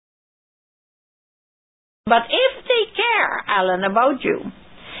But if they care, Alan, about you,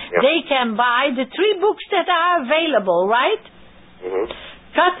 they can buy the 3 books that are available, right? Mm-hmm.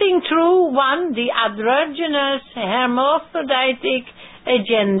 Cutting Through 1, The Androgynous Hermaphroditic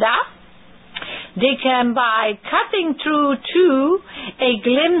Agenda. They can buy Cutting Through 2, A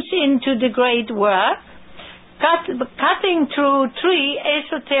Glimpse into the Great Work. Cutting Through 3,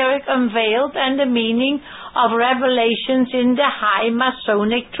 Esoteric Unveiled and the Meaning of Revelations in the High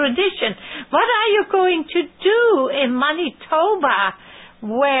Masonic Tradition. What are you going to do in Manitoba,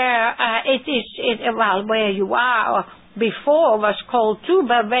 where where you are before was cold too,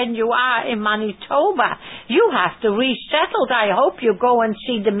 but when you are in Manitoba, you have to resettle. I hope you go and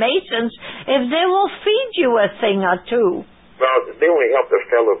see the Masons if they will feed you a thing or two. Well, they only help their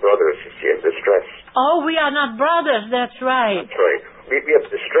fellow brothers, you see, in distress. Oh, we are not brothers, that's right. That's right. We have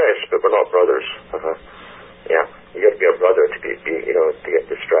distress, but we're not brothers. Yeah, you have to be a brother to be to get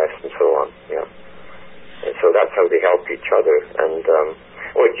distressed and so on. Yeah, and so that's how they help each other. And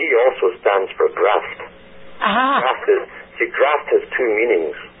G also stands for graft. Graft has 2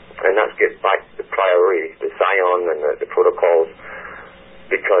 meanings, and that gets back to the priority, the Zion and the protocols,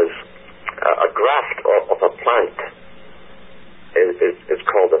 because a graft of a plant is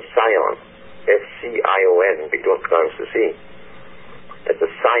called a scion, S-C-I-O-N, but you don't pronounce the C. It's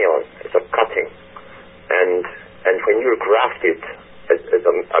a scion, it's a cutting. And when you're grafted as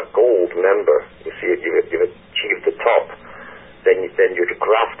a gold member, you see, you've achieved the top, then you're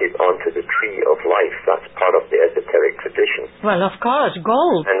grafted onto the tree of life. That's part of the esoteric tradition. Well, of course,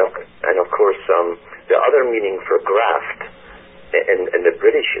 gold. And of course, the other meaning for graft in the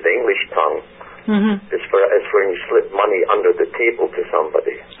English tongue, is for when you slip money under the table to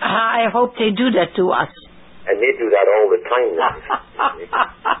somebody. I hope they do that to us. And they do that all the time.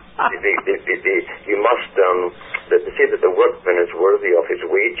 You must they say that the workman is worthy of his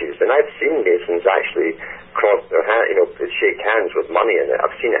wages. And I've seen Masons actually cross their hand, shake hands with money in it.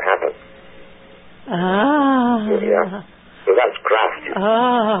 I've seen it happen. Yeah. So that's graft.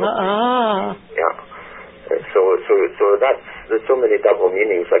 Yeah. So there's so many double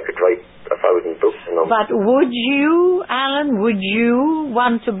meanings. I could write 1,000 books on them. But would you, Alan,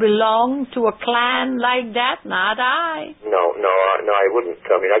 want to belong to a clan like that? Not I. No, I wouldn't.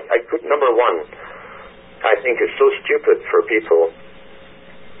 I mean, I could. Number one, I think it's so stupid for people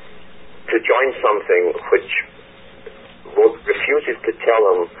to join something which refuses to tell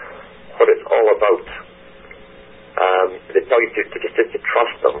them what it's all about. They tell you to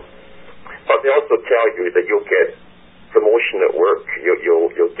trust them. But they also tell you that you'll get promotion at work.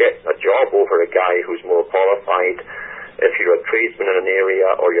 You'll get a job over a guy who's more qualified. If you're a tradesman in an area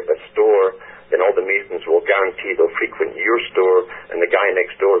or you have a store, then all the Masons will guarantee they'll frequent your store, and the guy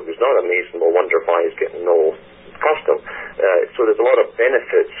next door who's not a Mason will wonder why he's getting no custom. So there's a lot of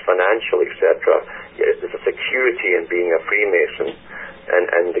benefits, financial, etc. There's a security in being a Freemason,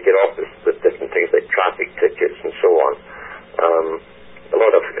 and to get off with different things like traffic tickets and so on. A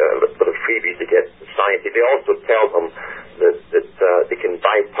lot of freebies to get society. They also tell them that they can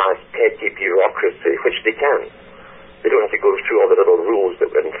bypass petty bureaucracy, which they can. They don't have to go through all the little rules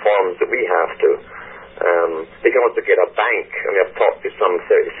and forms that we have to. They can also get a bank. I mean, I've talked to some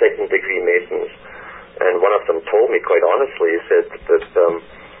 32nd degree Masons, and one of them told me quite honestly, he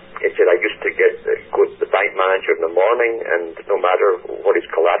said I used to go to the bank manager in the morning, and no matter what his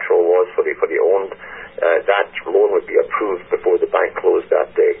collateral was for what he owned, that loan would be approved before the bank closed that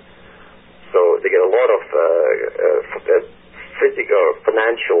day. So they get a lot of physical,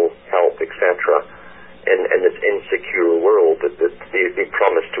 financial help, etc. in this insecure world that they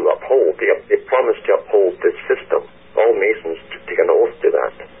promise to uphold. They promise to uphold this system. All Masons take an oath to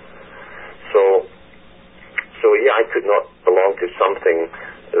that. So yeah, I could not belong to something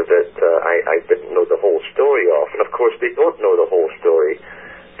that I didn't know the whole story of. And of course, they don't know the whole story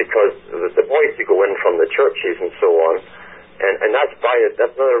because the boys who go in from the churches and so on, and that's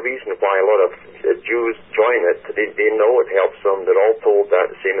another reason why a lot of Jews join it. They know it helps them. They're all told that,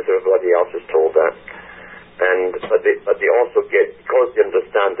 the same as everybody else is told that. But they also get, because they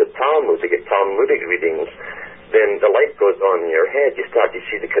understand the Talmud, they get Talmudic readings, then the light goes on in your head. You start to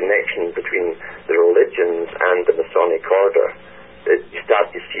see the connection between the religions and the Masonic order. You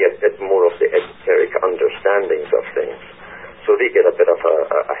start to see a bit more of the esoteric understandings of things. So they get a bit of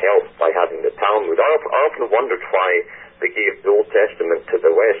a help by having the Talmud. I often wondered why they gave the Old Testament to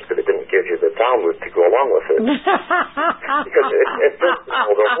the West, but they didn't give you the Talmud to go along with it. Because it doesn't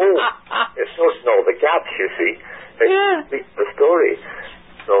know the whole, it doesn't know the gaps, you see. It completes the story.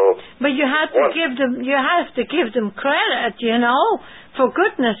 So, but you have to give them credit, For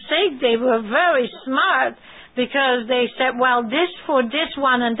goodness sake, they were very smart. because they said, well, this for this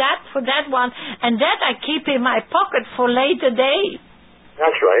one and that for that one, and that I keep in my pocket for later days.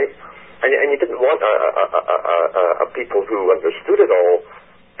 That's right. And you didn't want a people who understood it all,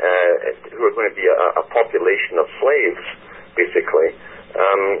 who were going to be a population of slaves, basically.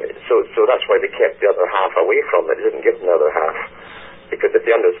 So that's why they kept the other half away from it. They didn't give them the other half. Because if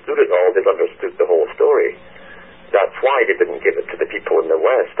they understood it all, they'd understood the whole story. That's why they didn't give it to the people in the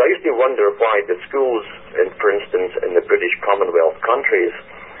West. I used to wonder why the schools, for instance, in the British Commonwealth countries,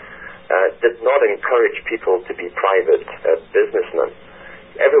 did not encourage people to be private businessmen.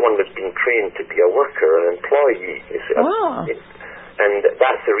 Everyone was being trained to be a worker, an employee. Oh. And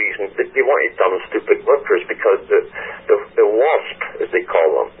that's the reason that they wanted dumb, stupid workers, because the WASP, as they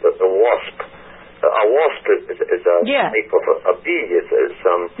call them, the WASP, a wasp is a type of a bee. It's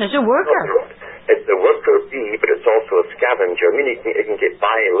a worker. It's a worker bee, but it's also a scavenger. I mean, it can get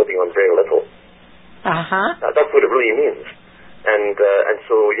by living on very little. That's what it really means. And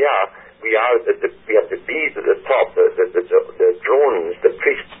so, we have the bees at the top, the drones, the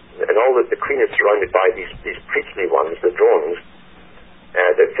priests, and all the queen is surrounded by these priestly ones, the drones,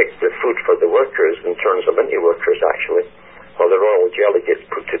 that fix the food for the workers and turns them into workers, actually, while the royal jelly gets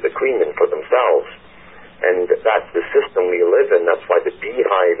put to the queen and for themselves. And that's the system we live in. That's why the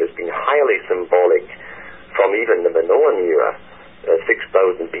beehive has been highly symbolic from even the Minoan era,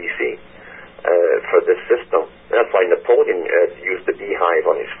 6000 BC, for this system. And that's why Napoleon used the beehive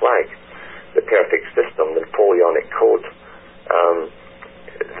on his flag, the perfect system, the Napoleonic code.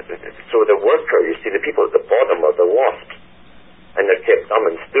 So the worker, you see, the people at the bottom are the wasps, and they're kept dumb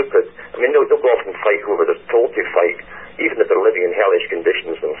and stupid. I mean, they'll go off and fight whoever they're told to fight, even if they're living in hellish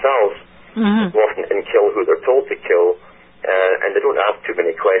conditions themselves. Go off and kill who they're told to kill, and they don't ask too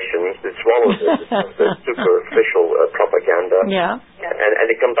many questions. They swallow the superficial propaganda, and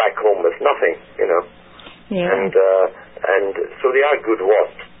they come back home with nothing, you know. And so they are good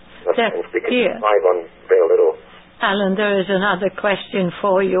wasps. They can survive on very little. Alan, there is another question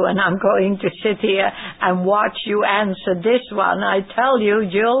for you, and I'm going to sit here and watch you answer this one. I tell you,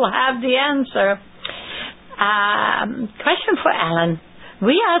 you'll have the answer. Question for Alan.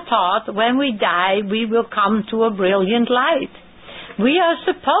 We are taught when we die, we will come to a brilliant light. We are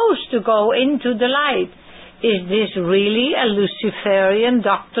supposed to go into the light. Is this really a Luciferian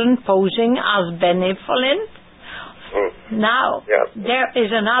doctrine posing as benevolent? Now, there is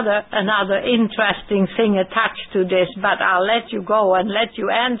another interesting thing attached to this, but I'll let you go and let you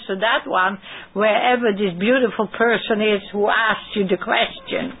answer that one wherever this beautiful person is who asked you the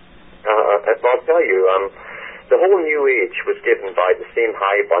question. I'll tell you, the whole New Age was given by the same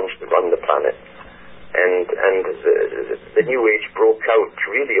high bunch that run the planet. And the New Age broke out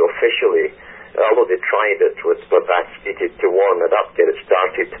really officially, although they tried it with Blavatsky to warm it up, get it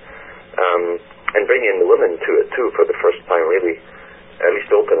started, and bring in the women to it too for the first time, really, at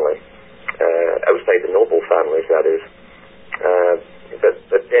least openly, outside the noble families, that is.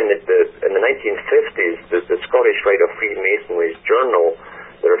 But then in the 1950s, the Scottish Rite of Freemasonry's journal,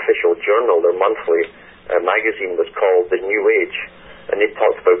 their official journal, their monthly magazine, was called The New Age, and they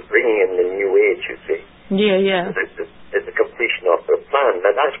talked about bringing in the New Age, you see. It's the completion of their plan.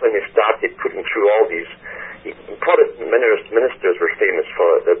 And that's when they started putting through all these. Protestant ministers were famous for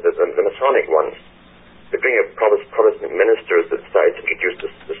the Masonic ones. They bring up Protestant ministers that started to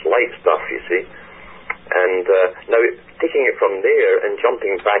introduce this light stuff, you see. And now, taking it from there and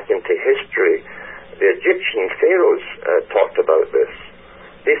jumping back into history, the Egyptian pharaohs talked about this.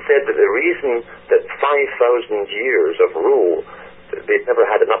 They said that the reason that 5,000 years of rule, they'd never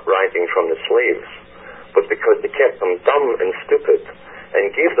had an uprising from the slaves, was because they kept them dumb and stupid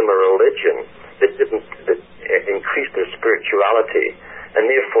and gave them a religion that increased their spirituality, and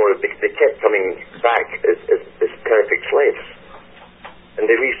therefore they kept coming back as perfect slaves. And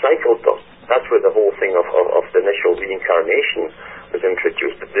they recycled them. That's where the whole thing of the initial reincarnation was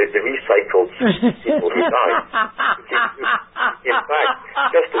introduced. The recycled people who died came back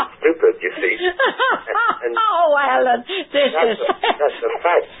just as stupid, you see. And Alan, that's a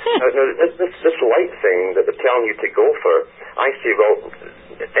fact. Now, this light thing that they're telling you to go for, I say, well,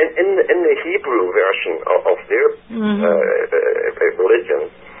 in the Hebrew version of their religion,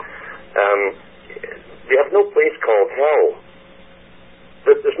 they have no place called hell.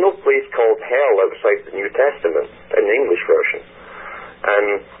 There's no place called hell outside the New Testament in the English version.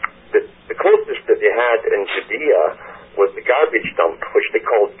 And the closest that they had in Judea was the garbage dump, which they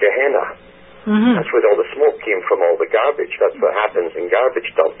called Gehenna. That's where all the smoke came from, all the garbage. That's what happens in garbage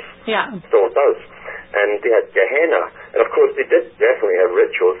dumps. Still does. And they had Gehenna. And of course they did definitely have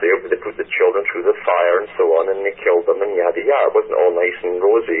rituals there, but they put the children through the fire and so on, and they killed them and yada yada. It wasn't all nice and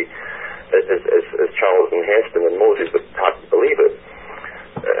rosy. as Charles and Heston and Moses would hardly believe it.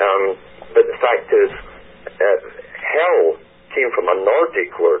 But the fact is, hell came from a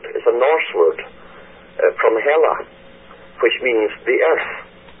Nordic word. It's a Norse word, from Hela, which means the earth.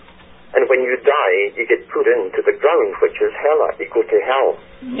 And when you die, you get put into the ground, which is Hela. You go to hell.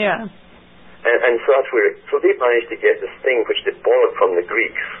 Yeah. And so that's where, so they managed to get this thing which they borrowed from the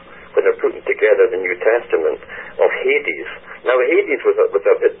Greeks when they're putting together the New Testament of Hades. Now Hades was a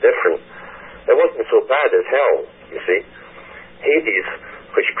bit different. It wasn't so bad as hell, you see. Hades,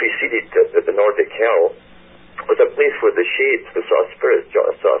 which preceded the Nordic hell, was a place where the shades, the sort of spirits,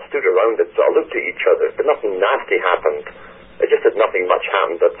 sort of stood around and sort of looked at each other, but nothing nasty happened. It just that nothing much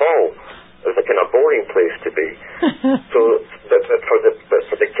happened at all. It was a kind of boring place to be. So for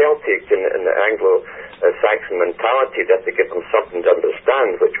the Celtic and the Anglo-Saxon mentality, they had to give them something to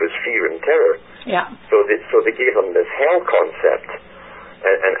understand, which was fear and terror. Yeah. So they gave them this hell concept.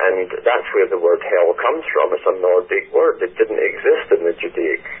 And that's where the word hell comes from. It's a Nordic word. It didn't exist in the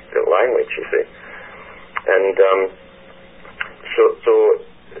Judaic language, you see. And so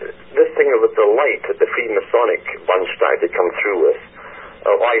this thing with the light that the Freemasonic bunch tried to come through with,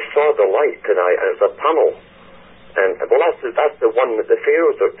 I saw the light and it was a tunnel. And, well, that's the one that the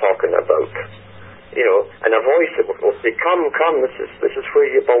pharaohs are talking about. You know, and a voice that will say, come, this is where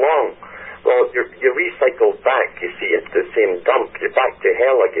you belong. Well, you're recycled back, you see, into the same dump. You're back to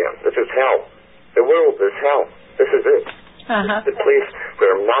hell again. This is hell. The world is hell. This is it. Uh-huh. The place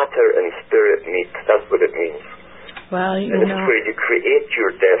where matter and spirit meet. That's what it means. Well, and it's where you create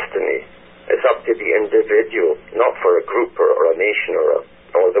your destiny. It's up to the individual, not for a group or a nation or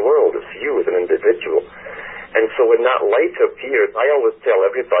the world. It's you as an individual. And so when that light appears, I always tell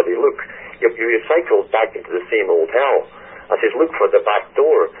everybody, look, you recycled back into the same old hell. I says, look for the back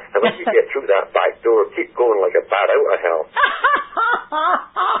door. And when you get through that back door, keep going like a bat out of hell.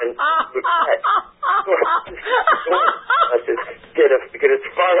 And look back. I says, get as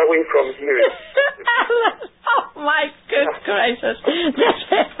far away from here. Oh, my good gracious.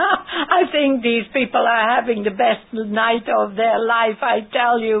 I think these people are having the best night of their life, I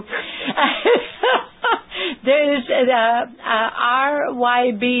tell you. There's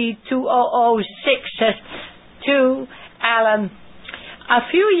RYB2006 says, to Alan, a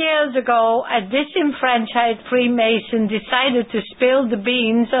few years ago, a disenfranchised Freemason decided to spill the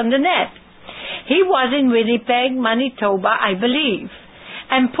beans on the net. He was in Winnipeg, Manitoba, I believe,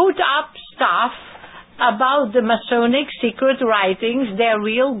 and put up stuff about the Masonic secret writings, their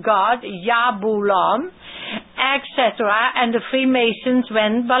real god, Yabulon, etc., and the Freemasons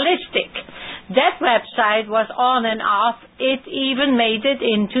went ballistic. That website was on and off. It even made it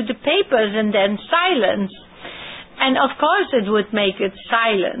into the papers and then silenced. And of course it would make it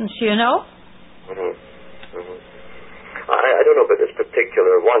silence, you know? Mm-hmm. Mm-hmm. I don't know about this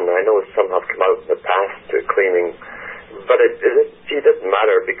particular one. I know some have come out in the past claiming, but it doesn't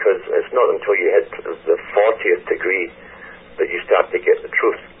matter because it's not until you hit the 40th degree that you start to get the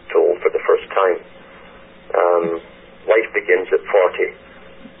truth told for the first time. Life begins at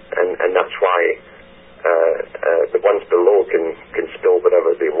 40, and that's why the ones below can spill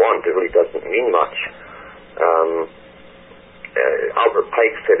whatever they want. It really doesn't mean much. Albert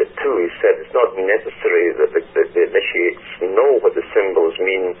Pike said it too. He said it's not necessary that the initiates know what the symbols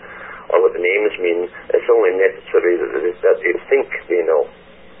mean or what the names mean. It's only necessary that they think they know.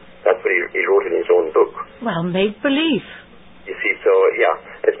 That's what he wrote in his own book. Well, make believe. You see, so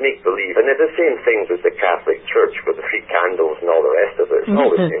yeah, it's make believe, and they're the same things as the Catholic Church with the 3 candles and all the rest of it. It's all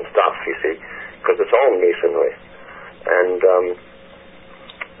the same stuff, you see, because it's all Masonry.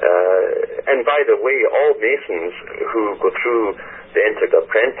 And by the way, all Masons who go through the entered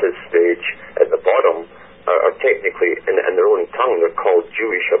apprentice stage at the bottom are technically, in their own tongue, they're called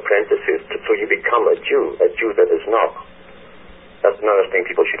Jewish apprentices. So you become a Jew that is not. That's another thing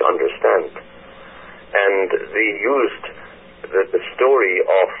people should understand. And they used the story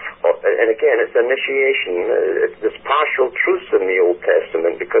of, and again, it's initiation. There's partial truths in the Old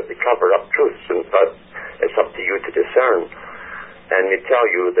Testament because they cover up truths, but it's up to you to discern. And they tell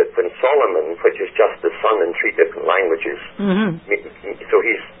you that when Solomon, which is just the sun in 3 different languages, so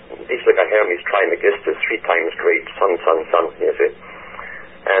he's like a Hermes Trismegistus, 3 times great, sun, you see.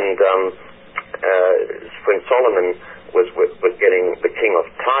 And when Solomon was getting the king of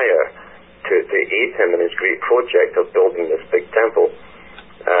Tyre to aid him in his great project of building this big temple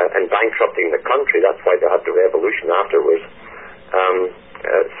and bankrupting the country, that's why they had the revolution afterwards,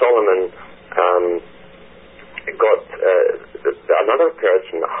 Solomon got another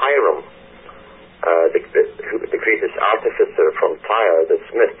person, Hiram, the greatest artificer from Tyre, the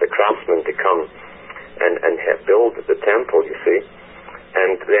smith, the craftsman, to come and build the temple, you see.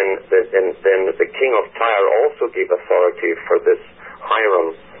 And then the king of Tyre also gave authority for this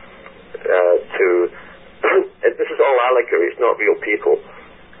Hiram to... This is all allegory, it's not real people.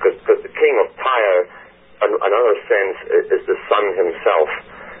 Because the king of Tyre, in another sense, is the sun himself.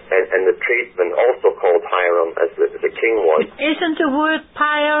 And the tradesman also called Hiram as the king was. Isn't the word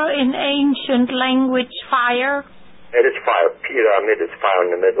pyre in ancient language fire? It is fire. Pyramid is fire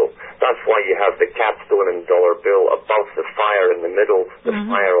in the middle. That's why you have the capstone and dollar bill above the fire in the middle, the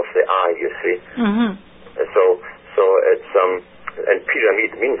fire of the eye, you see. Mm-hmm. So it's, and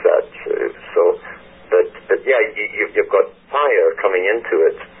pyramid means that. But yeah, you've got fire coming into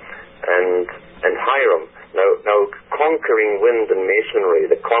it, and Hiram. Now, conquering wind and masonry,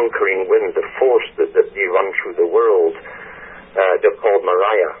 the conquering wind, the force that they run through the world, they're called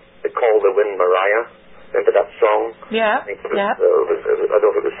Mariah. They call the wind Mariah. Remember that song? Yeah. I think it was, I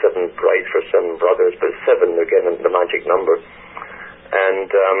don't know if it was 7 brides for 7 brothers, but 7, again, the magic number. And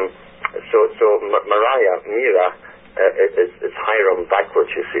so Mariah, Mira, is Hiram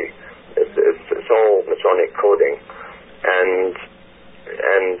backwards, you see. It's all Masonic coding.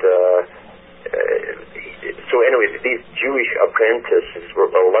 So anyway, these Jewish apprentices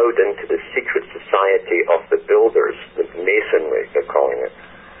were allowed into the secret society of the builders, the masonry, they're calling it.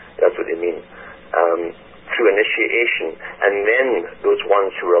 That's what they mean. Through initiation, and then those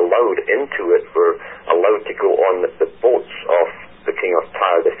ones who were allowed into it were allowed to go on the boats of the king of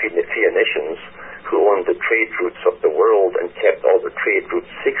Tyre, the Phoenicians, who owned the trade routes of the world and kept all the trade routes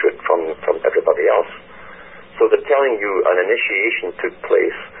secret from everybody else. So they're telling you an initiation took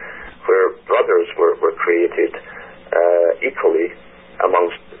place where brothers were created equally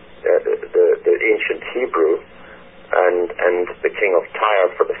amongst the ancient Hebrew and the king of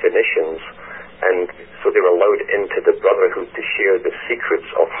Tyre for the Phoenicians. And so they were allowed into the brotherhood to share the secrets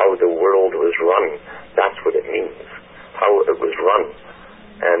of how the world was run. That's what it means, how it was run.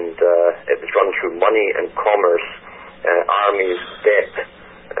 And it was run through money and commerce, armies, debt,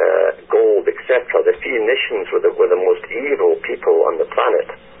 gold, etc. The Phoenicians were the most evil people on the planet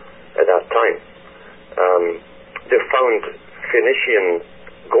at that time. They found Phoenician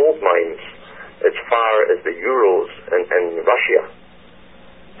gold mines as far as the Urals and Russia.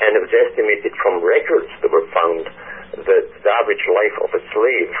 And it was estimated from records that were found that the average life of a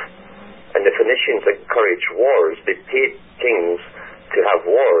slave, and the Phoenicians encouraged wars. They paid kings to have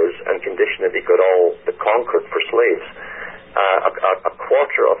wars and conditioned that they got all the conquered for slaves. A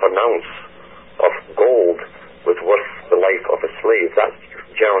quarter of an ounce of gold was worth the life of a slave. That's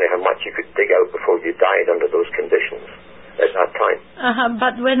generally how much you could dig out before you died under those conditions at that time.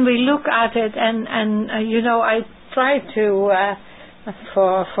 But when we look at it, and I try to...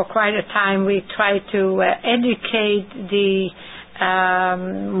 For quite a time we try to educate the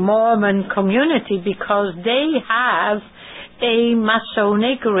Mormon community, because they have a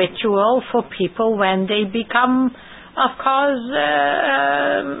Masonic ritual for people when they become, of course,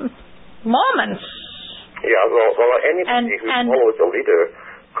 Mormons. Yeah, well anybody who follows a leader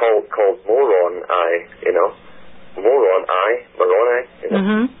called Moron Moroni,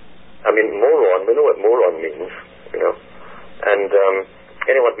 Mm-hmm. I mean, moron, we know what moron means, And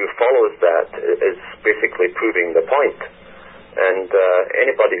anyone who follows that is basically proving the point. And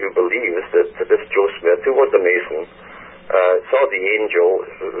anybody who believes that this Joe Smith, who was a Mason, saw the angel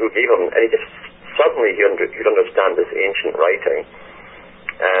who gave him, and he just suddenly he could understand this ancient writing,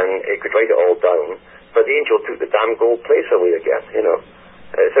 and he could write it all down. But the angel took the damn gold place away again.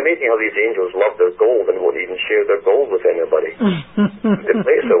 It's amazing how these angels love their gold and won't even share their gold with anybody. Took the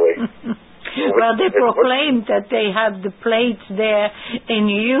place away. Well, they proclaimed that they had the plates there in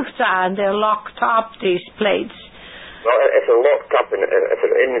Utah, and they're locked up, these plates. Well, if they're locked up if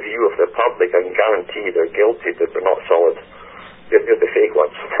they're in view of the public, I can guarantee they're guilty that they're not solid. They're the fake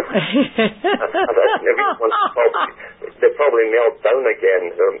ones. They probably melt down again.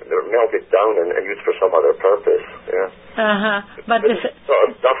 They're melted down and used for some other purpose. Yeah. But this sort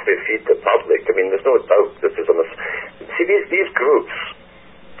of stuff they feed the public. I mean, there's no doubt this is See, these groups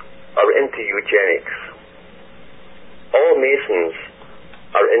are into eugenics. All Masons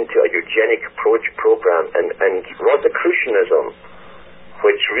are into a eugenic program, and Rosicrucianism,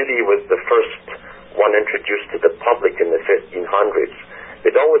 which really was the first one introduced to the public in the 1500s,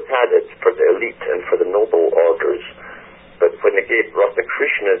 they'd always had it for the elite and for the noble orders, but when they gave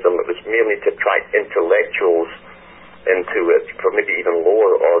Rosicrucianism, it was mainly to attract intellectuals into it, for maybe even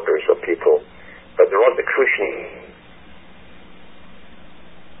lower orders of people. But the Rosicrucian,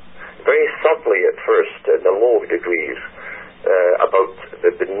 very subtly at first, in the low degrees, about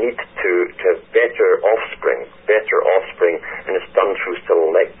the need to have better offspring, and it's done through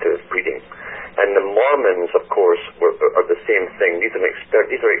selective breeding. And the Mormons, of course, are the same thing. These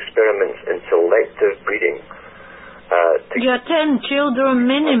these are experiments in selective breeding. 10 children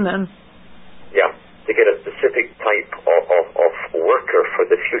minimum. Yeah, to get a specific type of worker for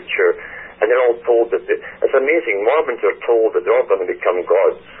the future. And they're all told that it's amazing. Mormons are told that they're all going to become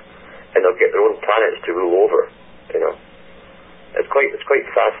gods, and they'll get their own planets to rule over. It's quite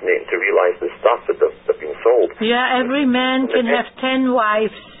fascinating to realize the stuff that they've been sold. Yeah, every man can have 10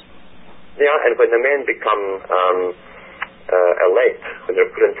 wives. Yeah, and when the men become elect, when they're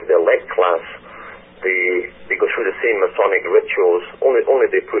put into the elect class, they go through the same Masonic rituals. Only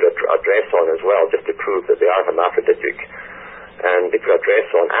they put a dress on as well, just to prove that they are hermaphroditic. And they put a dress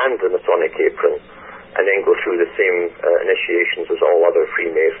on and the Masonic apron, and then go through the same initiations as all other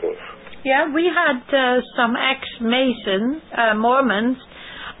Freemasons. Yeah, we had some ex-Mason Mormons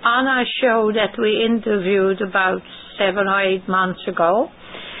on our show that we interviewed about 7 or 8 months ago,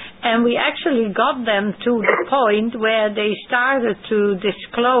 and we actually got them to the point where they started to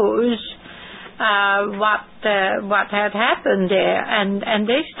disclose what had happened there, and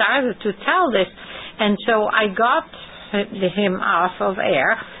they started to tell this. And so I got him off of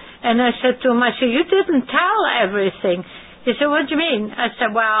air, and I said to him, you didn't tell everything. He said, what do you mean? I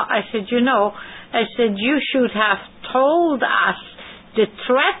said, you should have told us the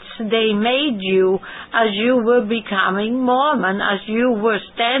threats they made you as you were becoming Mormon, as you were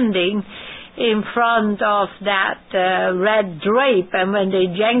standing in front of that red drape, and when they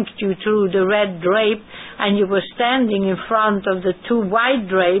yanked you through the red drape and you were standing in front of the 2 white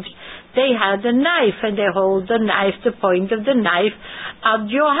drapes, they had a knife, and they hold the knife, the point of the knife, at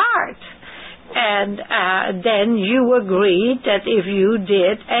your heart. And then you agreed that if you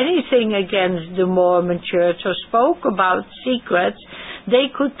did anything against the Mormon Church or spoke about secrets, they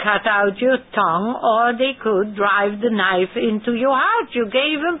could cut out your tongue or they could drive the knife into your heart. You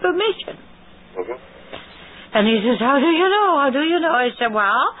gave him permission. Mm-hmm. And he says, how do you know? How do you know? I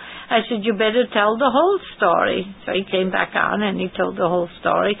said, you better tell the whole story. So he came back on and he told the whole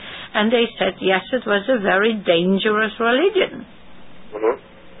story. And they said, yes, it was a very dangerous religion. Mm-hmm.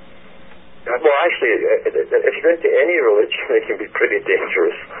 Well, actually, if you go into any religion, it can be pretty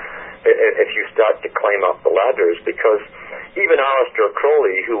dangerous if you start to climb up the ladders, because even Aleister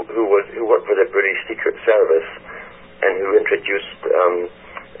Crowley, who worked for the British Secret Service and who introduced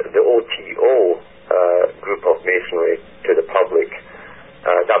the OTO group of Masonry to the public,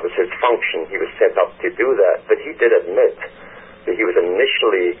 that was his function. He was set up to do that, but he did admit that he was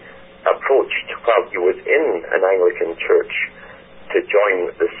initially approached while he was in an Anglican church to join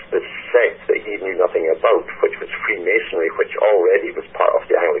this sect that he knew nothing about, which was Freemasonry, which already was part of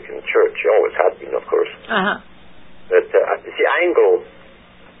the Anglican Church. It always had been, of course. Uh-huh. But see, Angle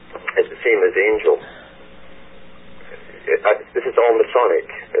is the same as Angel. This is all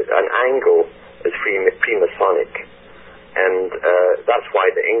Masonic. An angle is Freemasonic. And that's why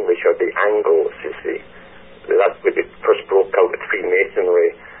the English are the Angles, you see. That's when it first broke out with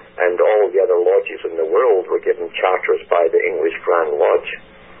Freemasonry, and all the other lodges in the world were given charters by the English Grand Lodge.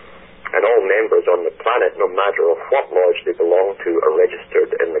 And all members on the planet, no matter of what lodge they belong to, are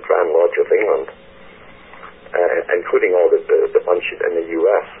registered in the Grand Lodge of England, including all the bunches in the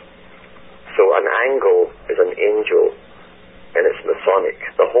US. So an angle is an angel, and it's Masonic.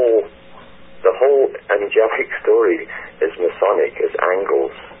 The whole angelic story is Masonic, is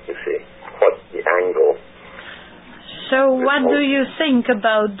angles, you see. What's the angle? So what do you think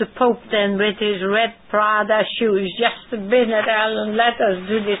about the Pope then with his red Prada shoes? Just a minute, Alan, let us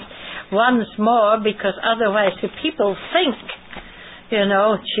do this once more, because otherwise the people think,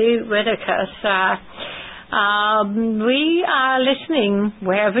 gee Whittakers, we are listening,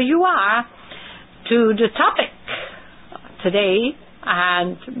 wherever you are, to the topic today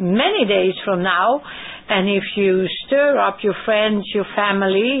and many days from now. And if you stir up your friends, your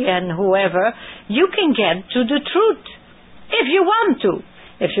family, and whoever, you can get to the truth. If you want to.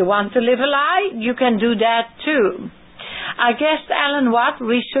 If you want to live a lie, you can do that too. Our guest, Alan Watt,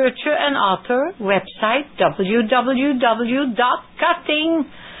 researcher and author, website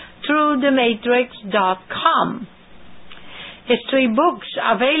www.cuttingthroughthematrix.com. His 3 books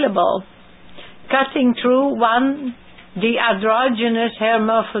available: Cutting Through 1, The Androgynous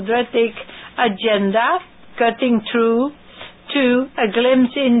Hermaphroditic Agenda; Cutting Through 2, A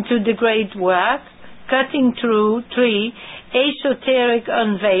Glimpse into the Great Work; Cutting Through 3, Esoteric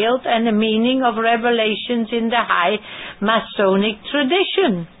Unveiled and the Meaning of Revelations in the High Masonic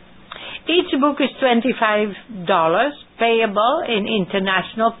Tradition. Each book is $25, payable in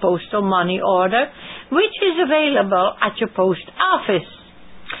International Postal Money Order, which is available at your post office.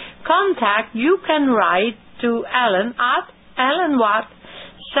 You can write to Alan at Alan Watt,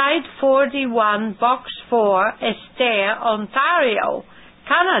 Site 41, Box 4, Esther, Ontario,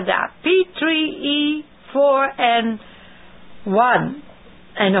 Canada, P3E4N1.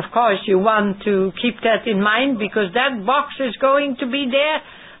 And of course you want to keep that in mind, because that box is going to be there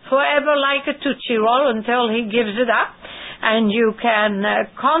forever like a Tootsie Roll until he gives it up. And you can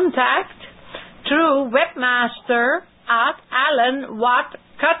contact through webmaster at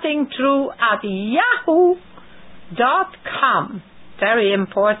alanwattcuttingthrough@yahoo.com. Very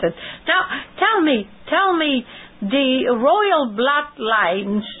important. Now, tell me, the royal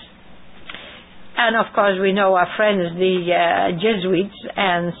bloodlines, and of course we know our friends, the Jesuits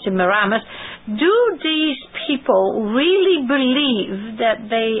and Semiramis, do these people really believe that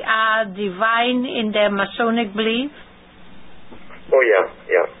they are divine in their Masonic belief? Oh, yeah.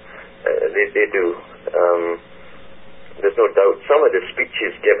 They do. There's no doubt. Some of the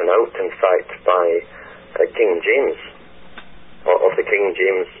speeches given out, in fact, by King James, of the King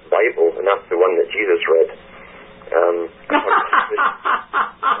James Bible, and that's the one that Jesus read.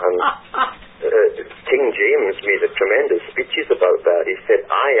 King James made tremendous speeches about that. He said,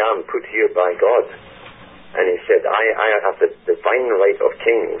 I am put here by God. And he said, I have the divine right of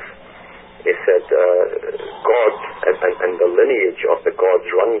kings. He said, God and the lineage of the gods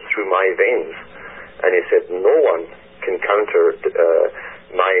runs through my veins. And he said, no one can counter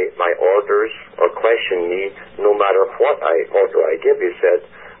my orders or question me, no matter what order I give. He said,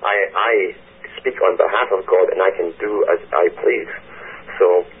 I speak on behalf of God, and I can do as I please.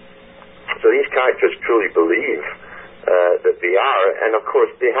 So these characters truly believe that they are, and of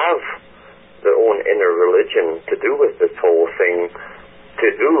course they have their own inner religion to do with this whole thing, to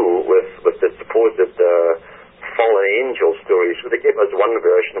do with the supposed fallen angel stories. So they give us one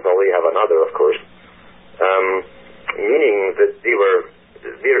version, while they have another, of course, meaning that they were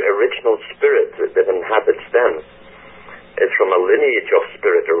their original spirit that inhabits them is from a lineage of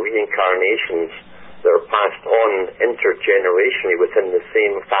spirit or reincarnations that are passed on intergenerationally within the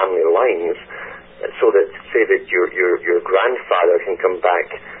same family lines, so that, say that your grandfather can come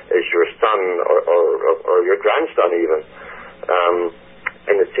back as your son or your grandson even,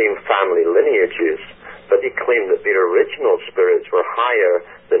 in the same family lineages. But they claim that their original spirits were higher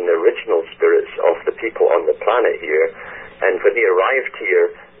than the original spirits of the people on the planet here. And when they arrived here,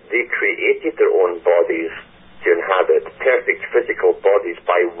 they created their own bodies to inhabit, perfect physical bodies,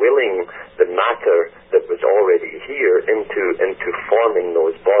 by willing the matter that was already here into forming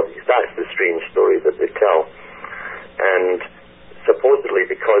those bodies. That's the strange story that they tell. And supposedly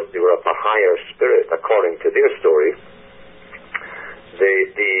because they were of a higher spirit, according to their story,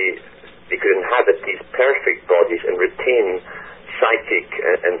 they could inhabit these perfect bodies and retain psychic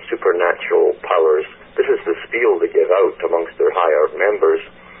and supernatural powers. This is the spiel they give out amongst their higher members.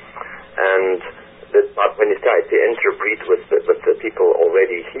 And when they started to interbreed with the people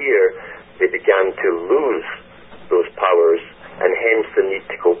already here, they began to lose those powers, and hence the need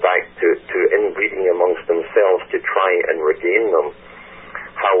to go back to inbreeding amongst themselves to try and regain them.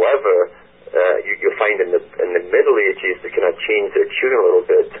 However, you find in the Middle Ages they kind of changed their tune a little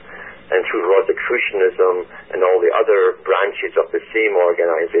bit, and through Rosicrucianism and all the other branches of the same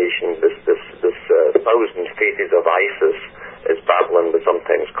organization, this 1,000 Faces of Isis, as Babylon was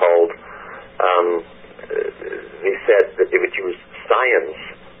sometimes called, they said that they would use science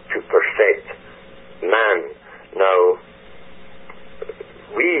to perfect man. Now,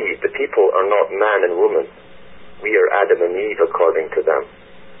 we, the people, are not man and woman. We are Adam and Eve, according to them.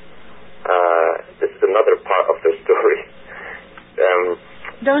 This is another part of their story.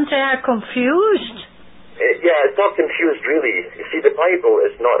 Don't they are confused? It's not confused, really. You see, the Bible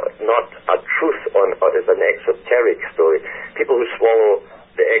is not a truth it's an exoteric story. People who swallow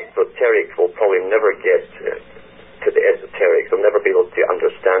the exoteric will probably never get to the esoteric. They'll never be able to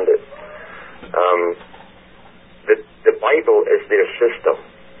understand it. The Bible is their system.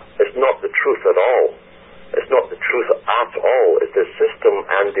 It's not the truth at all. It's not the truth at all. It's their system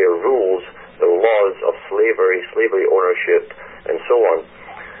and their rules, the laws of slavery ownership, and so on,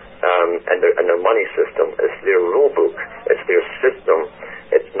 and their money system. It's their rule book. It's their system.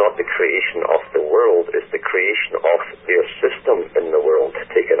 It's not the creation of the world. It's the creation of their system in the world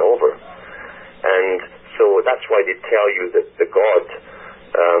taken over. And so that's why they tell you that the God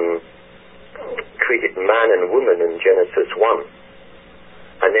created man and woman in Genesis 1.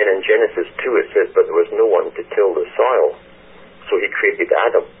 And then in Genesis 2 it says, but there was no one to till the soil. So he created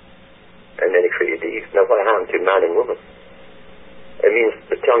Adam. And then he created Eve. Now what happened to man and woman? It means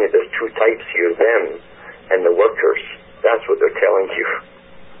they're telling you there's two types here, them and the workers. That's what they're telling you.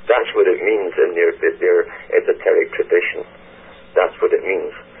 That's what it means in their esoteric tradition. That's what it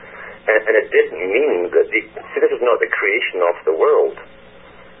means. And it didn't mean that see, this is not the creation of the world.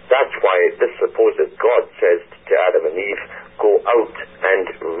 that's why this supposed God says to Adam and Eve, go out and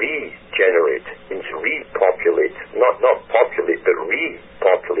regenerate, means repopulate, not populate, but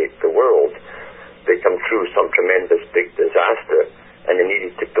repopulate the world. They come through some tremendous big disaster, and they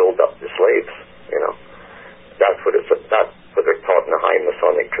needed to build up the slaves, you know. That's what they're taught in the high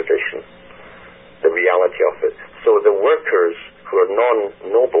Masonic tradition, the reality of it. So the workers who are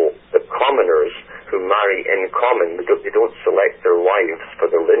non-noble, the commoners who marry in common, they don't select their wives for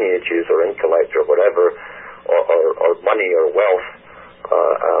their lineages or intellect or whatever, or money or wealth,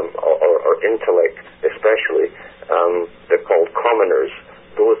 or intellect especially. They're called commoners.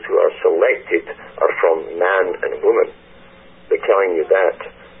 Those who are selected are from man and woman. They're telling you that.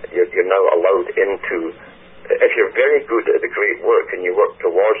 You're now allowed into... If you're very good at the great work and you work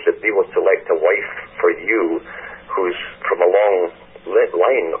towards it, they will select a wife for you who's from a long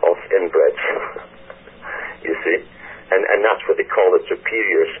line of inbreds. You see? And that's what they call the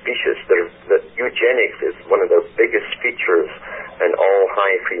superior species. That eugenics is one of the biggest features in all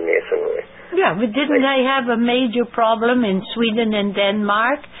high Freemasonry. Yeah, but didn't they have a major problem in Sweden and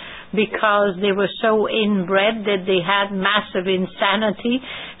Denmark because they were so inbred that they had massive insanity,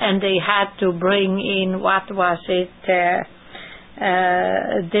 and they had to bring in, what was it,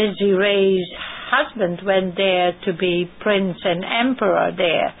 Desiree's husband went there to be prince and emperor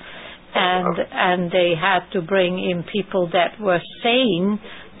there, and they had to bring in people that were sane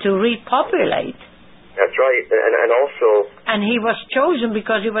to repopulate. That's right, and also... And he was chosen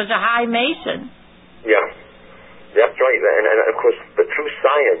because he was a high Mason. Yeah, that's right. And of course, but through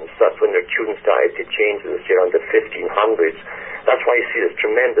science, that's when their tune started to change this year, around the 1500s. That's why you see this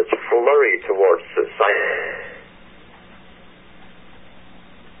tremendous flurry towards science.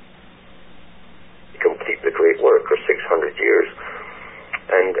 Complete the great work, or 600 years.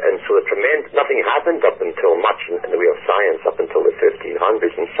 And so nothing happened up until much in the way of science up until the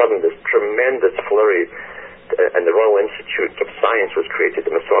 1500s, and suddenly this tremendous flurry, and the Royal Institute of Science was created,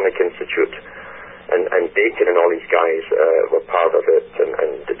 the Masonic Institute, and Bacon and all these guys were part of it,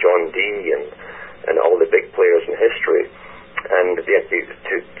 and John Dee and all the big players in history, and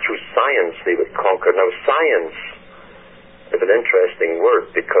through science they would conquer. Now science is an interesting word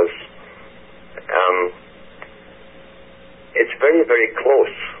because it's very, very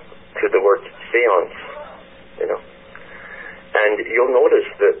close to the word seance, you know. And you'll notice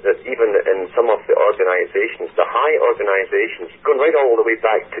that even in some of the organizations, the high organizations, going right all the way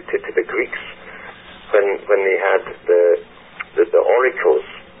back to the Greeks, when they had the oracles,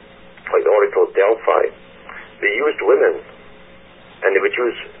 like the Oracle of Delphi, they used women, and they would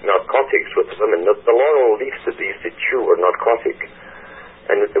use narcotics with the women. The laurel leaves that they used to chew were narcotic,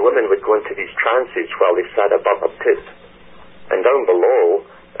 and the women would go into these trances while they sat above a pit. And down below,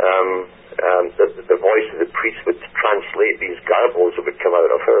 the voice of the priest would translate these garbles that would come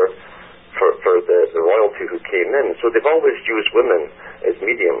out of her for the royalty who came in. So they've always used women as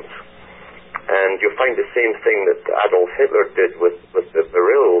mediums. And you'll find the same thing that Adolf Hitler did with the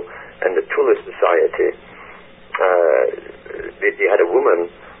Beryl and the Tula Society. They had a woman,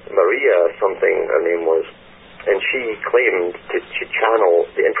 Maria something her name was, and she claimed to channel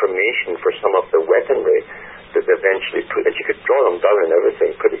the information for some of the weaponry that they eventually put, and she could draw them down and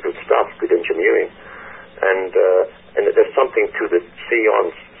everything, pretty good stuff, good engineering. And there's something to the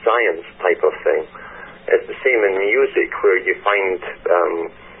seance science type of thing. It's the same in music, where you find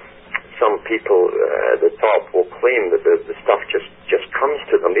some people at the top will claim that the stuff just comes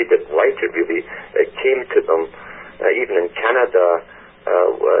to them. They didn't write it really, it came to them. Even in Canada,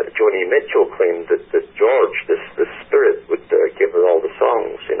 Joni Mitchell claimed that George, this spirit, would give her all the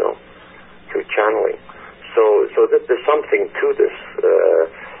songs, you know, through channeling. So there's something to this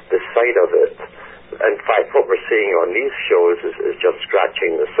side of it. In fact, what we're seeing on these shows is just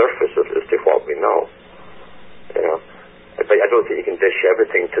scratching the surface as to what we know. You know, but I don't think you can dish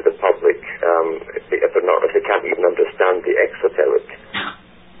everything to the public if they can't even understand the exoteric.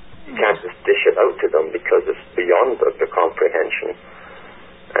 You can't just dish it out to them because it's beyond their comprehension,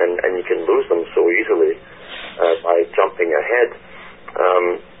 and you can lose them so easily by jumping ahead.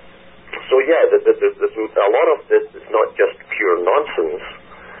 So yeah, there's a lot of this is not just pure nonsense.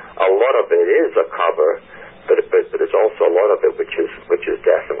 A lot of it is a cover, but there's also a lot of it which is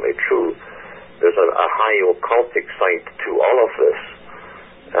definitely true. There's a high occultic side to all of this,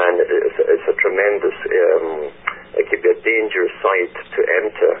 and it's a tremendous. It could be a dangerous site to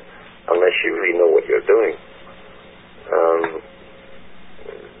enter unless you really know what you're doing.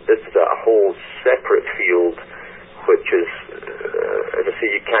 This is a whole separate field, which is, as I say,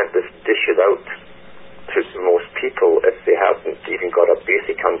 you can't just dish it out to most people if they haven't even got a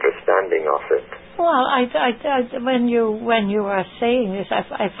basic understanding of it. Well, when you are saying this,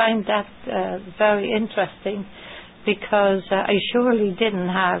 I find that very interesting, because I surely didn't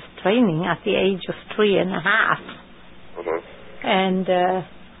have training at the age of 3.5, and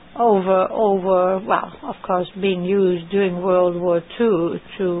well, of course, being used during World War II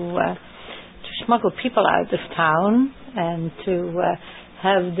to smuggle people out of town and to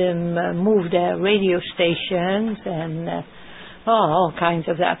have them move their radio stations and all kinds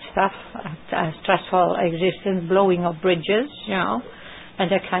of that stuff. Stressful existence, blowing up bridges, and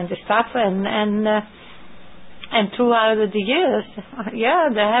that kind of stuff. And throughout the years,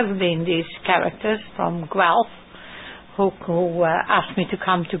 there have been these characters from Guelph who asked me to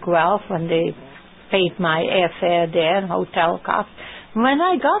come to Guelph when they paid my airfare there and hotel cost. When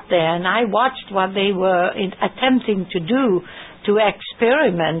I got there and I watched what they were attempting to do to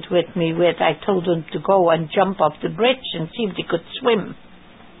experiment with me with, I told them to go and jump off the bridge and see if they could swim.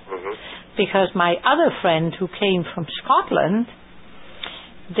 Because my other friend who came from Scotland,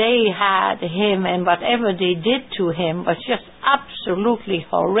 they had him, and whatever they did to him was just absolutely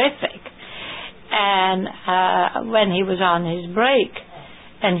horrific. And when he was on his break,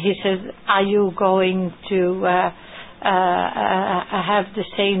 and he says, "Are you going to have the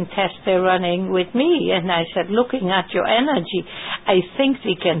same test they're running with me?" And I said, "Looking at your energy, I think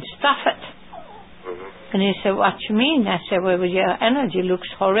we can stuff it." And he said, "What you mean?" I said, "Well, your energy looks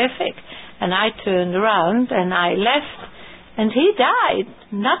horrific." And I turned around and I left, and he died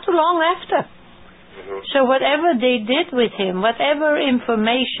not too long after. So whatever they did with him, whatever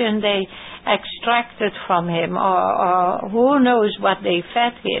information they extracted from him, or who knows what they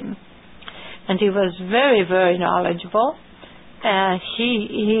fed him, and he was very, very knowledgeable.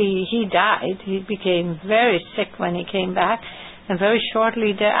 He died. He became very sick when he came back, and very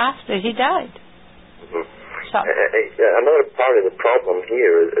shortly thereafter he died. So another part of the problem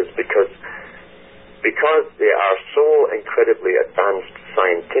here is because they are so incredibly advanced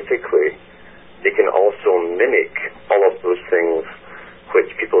scientifically, they can also mimic all of those things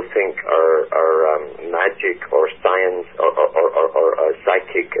which people think are magic or science or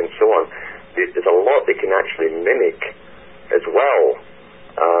psychic and so on. There's a lot they can actually mimic as well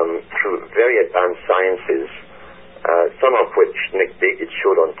through very advanced sciences, some of which Nick Begich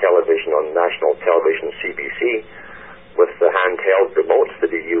showed on television, on national television, CBC, with the handheld remotes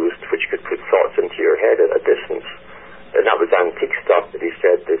that he used, which could put thoughts into your head at a distance. And that was antique stuff that he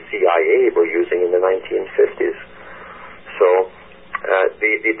said the CIA were using in the 1950s. So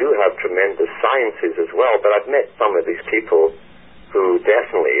they do have tremendous sciences as well, but I've met some of these people who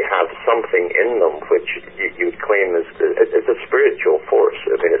definitely have something in them which you'd claim is a spiritual force.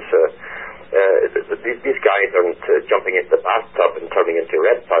 I mean, these guys aren't jumping into the bathtub and turning into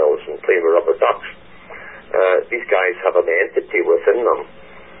reptiles and playing with rubber ducks. These guys have an entity within them.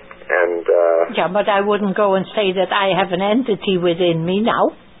 And yeah, but I wouldn't go and say that I have an entity within me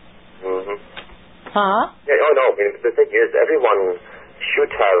now. Huh? Yeah, oh no, I mean, the thing is, everyone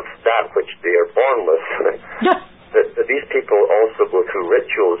should have that which they are born with. But these people also go through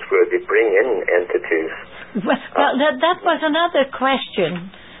rituals where they bring in entities. Well, that was another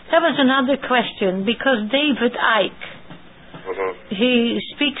question. That was another question, because David Icke, he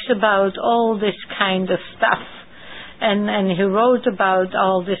speaks about all this kind of stuff, and he wrote about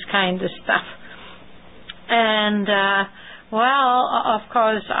all this kind of stuff. And well, of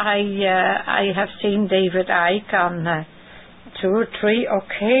course, I have seen David Icke on 2 or 3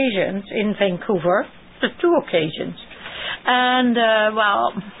 occasions in Vancouver. 2 occasions. And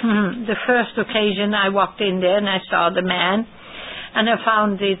well, the first occasion I walked in there and I saw the man, and I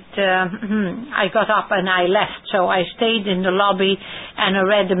found it, I got up and I left. So I stayed in the lobby and I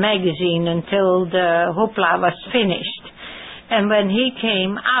read the magazine until the hoopla was finished. And when he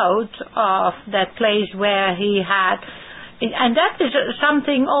came out of that place where he had, and that is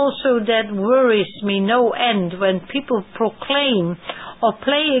something also that worries me no end, when people proclaim or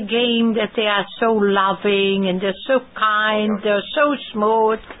play a game that they are so loving and they're so kind, they're so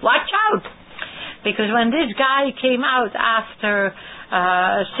smooth. Watch out! Because when this guy came out after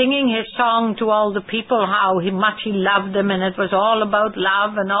singing his song to all the people, how much he loved them, and it was all about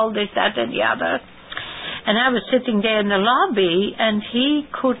love and all this, that, and the other. And I was sitting there in the lobby, and he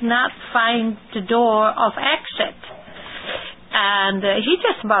could not find the door of exit. And he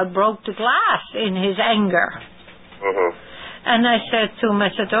just about broke the glass in his anger. And I said to him, I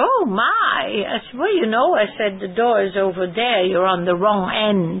said, "Oh my." I said, "Well, you know," I said, "the door is over there. You're on the wrong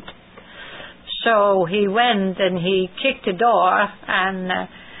end." So he went and he kicked the door, and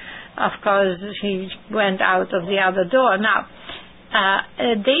of course he went out of the other door. Now,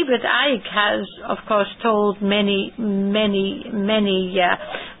 David Icke has, of course, told many,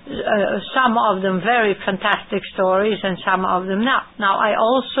 some of them very fantastic stories and some of them not. Now, I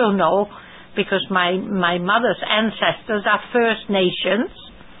also know, because my mother's ancestors are First Nations,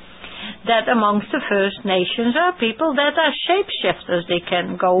 that amongst the First Nations are people that are shapeshifters. They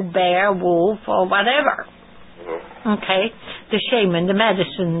can go bear, wolf, or whatever. Okay? The shaman, the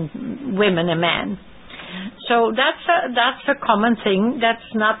medicine women and men. So that's a common thing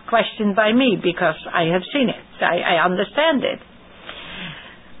that's not questioned by me because I have seen it. I understand it.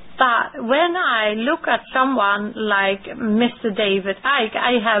 But when I look at someone like Mr. David Icke,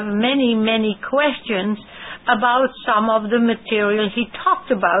 I have many, many questions about some of the material he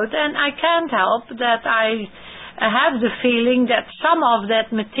talked about, and I can't help that I have the feeling that some of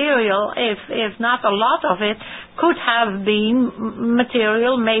that material, if not a lot of it, could have been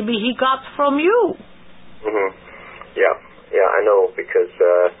material maybe he got from you. Mm-hmm. Yeah, I know, because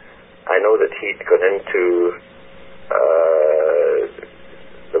I know that he'd gone into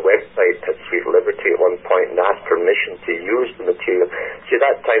the website at Sweet Liberty at one point and asked permission to use the material. See, at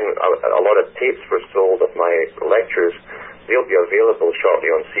that time, a lot of tapes were sold of my lectures. They'll be available shortly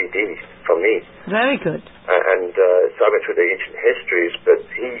on CD from me. Very good. And so I went through the ancient histories, but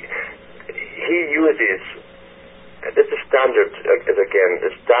he uses, this is standard, again,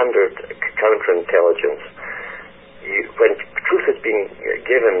 the standard counterintelligence. When truth is being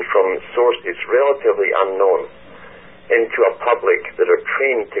given from sources relatively unknown into a public that are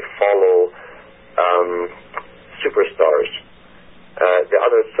trained to follow superstars, the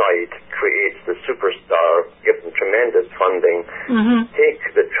other side creates the superstar, gives them tremendous funding, take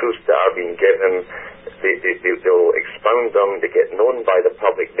the truths that are being given, they'll expound them, they get known by the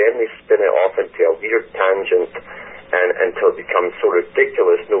public, then they spin it off into a weird tangent until it becomes so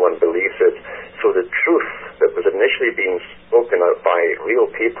ridiculous no one believes it. So the truth that was initially being spoken out by real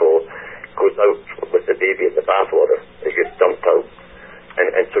people goes out with the baby in the bathwater. It gets dumped out.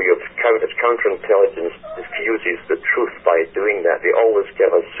 And so it's counterintelligence diffuses the truth by doing that. They always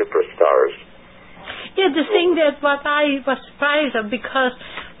give us superstars. Yeah, the thing that what I was surprised of, because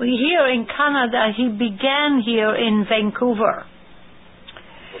here in Canada, he began here in Vancouver.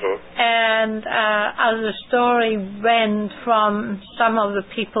 And as the story went from some of the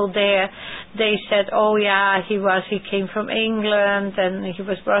people there, they said, oh yeah, he came from England, and he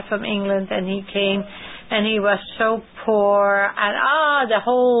was brought from England, and he came, and he was so poor, and the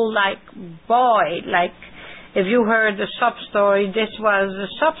whole, if you heard the sub-story, this was the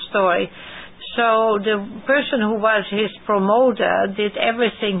sub-story. So the person who was his promoter did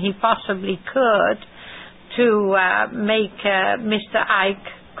everything he possibly could to make Mr. Icke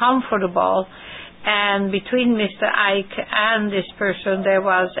comfortable, and between Mr. Icke and this person there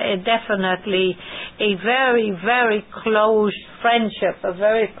was definitely a very, very close friendship, a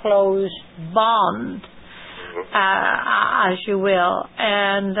very close bond, as you will.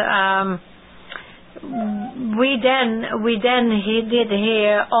 And we then he did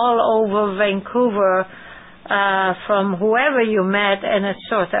hear all over Vancouver from whoever you met, and it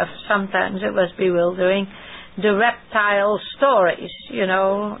sort of, sometimes it was bewildering, the reptile stories,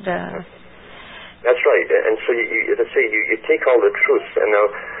 That's right. And so, as I say, you take all the truths, and now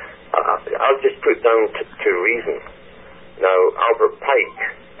I'll just put down to reason. Now, Albert Pike,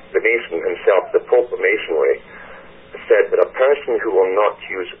 the Mason himself, the Pope of Masonry, said that a person who will not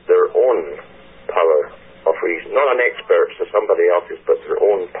use their own power of reason, not an expert, so somebody else's, but their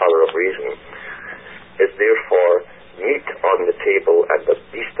own power of reason, is therefore meat on the table and the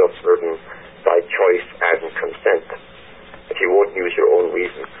beast of burden by choice and consent, if you won't use your own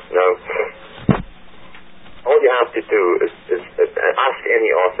reason. Now, all you have to do is ask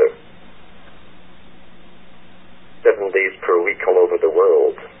any author 7 days per week all over the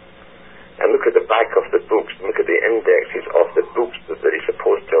world, and look at the back of the books, look at the indexes of the books that he's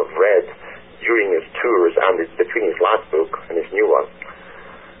supposed to have read during his tours and between his last book and his new one.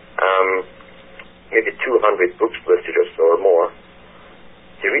 Maybe 200 books listed or so or more.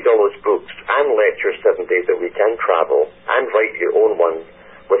 You read all those books and lecture 7 days a week and travel and write your own one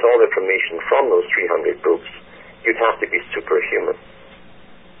with all the information from those 300 books, you'd have to be superhuman.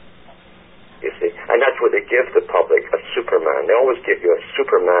 You see? And that's what they give the public, a superman. They always give you a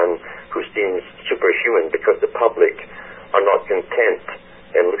superman who seems superhuman because the public are not content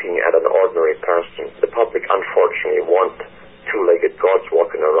in looking at an ordinary person. The public, unfortunately, want two-legged gods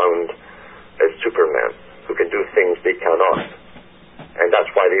walking around as supermen who can do things they cannot. And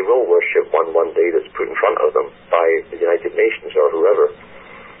that's why they will worship one day that's put in front of them by the United Nations or whoever.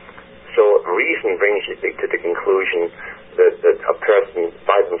 So reason brings you to the conclusion that a person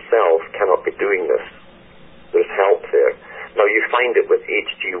by themselves cannot be doing this. There's help there. Now, you find it with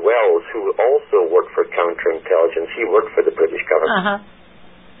H.G. Wells, who also worked for counterintelligence. He worked for the British government.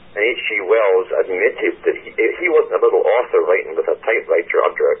 And H.G. Wells admitted that he wasn't a little author writing with a typewriter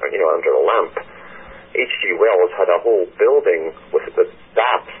under a lamp. H.G. Wells had a whole building with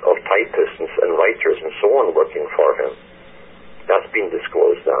staffs of typists and writers and so on working for him. That's been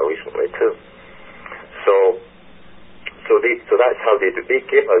disclosed now recently too. So that's how they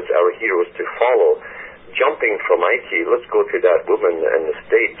gave us our heroes to follow. Jumping from Ike, let's go to that woman in the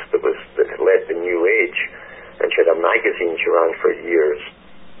States that led the New Age, and she had a magazine she ran for years.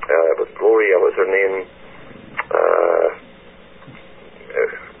 With Gloria, was her name?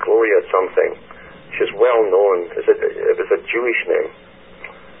 Gloria something. She's well known. It was a Jewish name.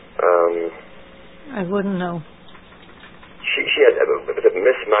 I wouldn't know. She had a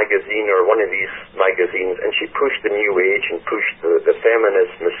Miss Magazine or one of these magazines, and she pushed the New Age and pushed the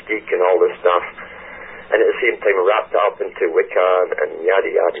feminist mystique and all this stuff, and at the same time wrapped up into Wicca and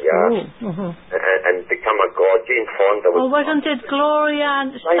yada yada yada, and become a god. Jane Fonda was. Oh, wasn't it Gloria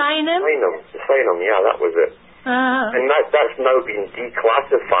Steinem? Steinem, yeah, that was it. And that's now been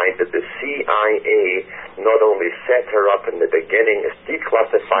declassified. That the CIA not only set her up in the beginning, it's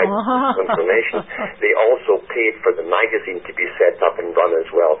declassified information. They also paid for the magazine to be set up and run as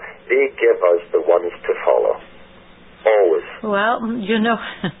well. They give us the ones to follow. Always. Well,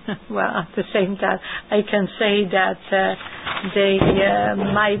 well, at the same time, I can say that they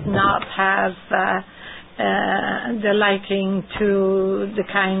might not have the liking to the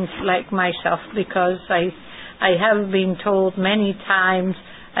kinds like myself, because I have been told many times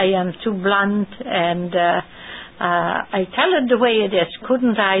I am too blunt, and I tell it the way it is.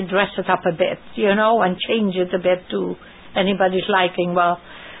 Couldn't I dress it up a bit, and change it a bit to anybody's liking? Well,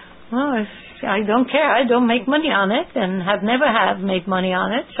 if I don't care. I don't make money on it, and have never made money on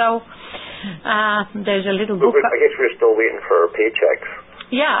it. So there's a little book. I guess we're still waiting for our paychecks.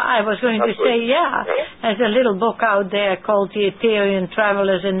 Yeah, I was going to say, there's a little book out there called The Ethereal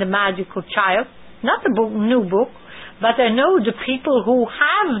Travelers and the Magical Child. Not a new book, but I know the people who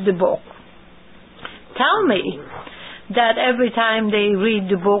have the book tell me that every time they read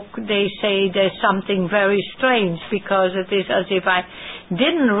the book, they say there's something very strange, because it is as if I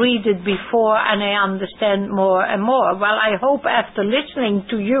didn't read it before and I understand more and more. Well, I hope after listening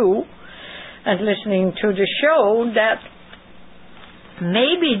to you and listening to the show that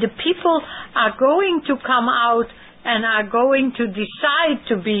maybe the people are going to come out and are going to decide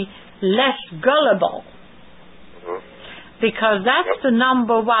to be less gullible. Because that's the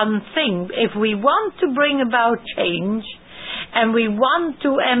number one thing. If we want to bring about change and we want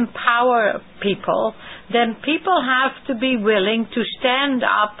to empower people, then people have to be willing to stand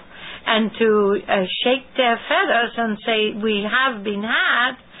up and to shake their feathers and say, we have been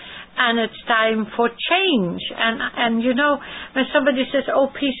had and it's time for change. And when somebody says, oh,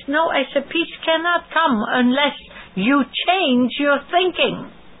 peace, no, I said, peace cannot come unless you change your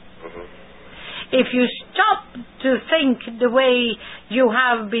thinking. If you stop to think the way you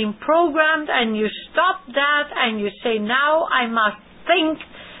have been programmed, and you stop that and you say, now I must think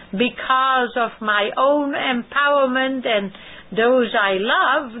because of my own empowerment and those I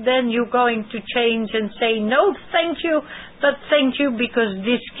love, then you're going to change and say, no, thank you, but thank you because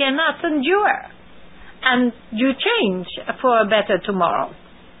this cannot endure. And you change for a better tomorrow.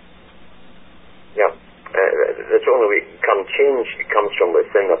 Yeah. That's the only way change comes from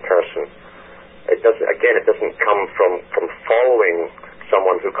within a person. It doesn't come from following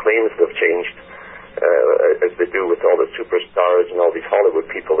someone who claims they've changed, as they do with all the superstars and all these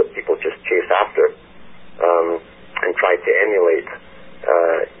Hollywood people that people just chase after and try to emulate.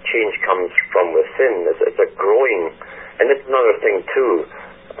 Change comes from within. It's a growing, and it's another thing too.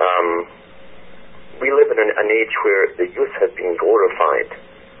 We live in an age where the youth has been glorified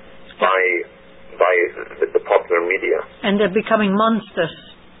by the popular media, and they're becoming monsters.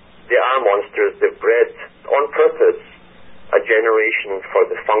 They are monsters. They've bred on purpose a generation for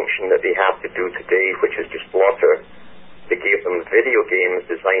the function that they have to do today, which is to slaughter. They gave them video games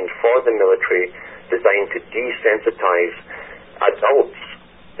designed for the military, designed to desensitize adults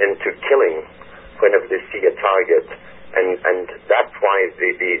into killing whenever they see a target. And that's why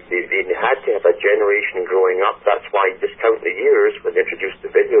they had to have a generation growing up. That's why discount the years when they introduced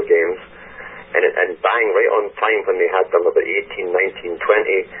the video games. And bang, right on time when they had them about 18, 19,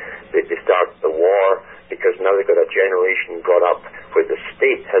 20, they started the war, because now they've got a generation brought up where the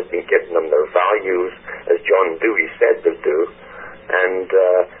state has been giving them their values, as John Dewey said they do, and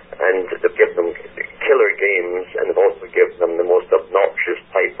they've given them killer games, and they've also given them the most obnoxious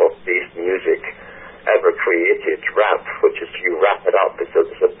type of bass music ever created, rap, which is you wrap it up, it's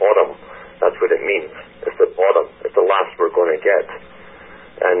the bottom. That's what it means. It's the bottom. It's the last we're going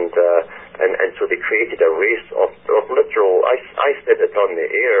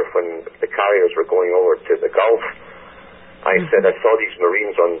air when the carriers were going over to the Gulf. I said I saw these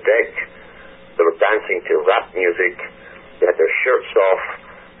Marines on deck. They were dancing to rap music. They had their shirts off,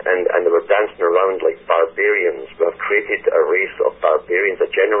 and they were dancing around like barbarians. We have created a race of barbarians, a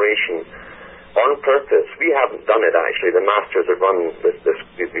generation on purpose. We haven't done it, actually. The masters that run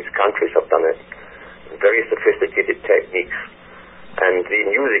these countries have done it. Very sophisticated techniques. And they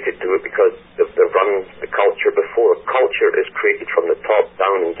knew they could do it because they've run the culture before. Culture is created from the top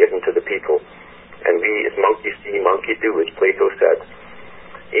down and given to the people. And we, as monkey see, monkey do, as Plato said.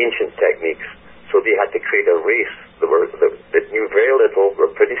 Ancient techniques. So they had to create a race that knew very little,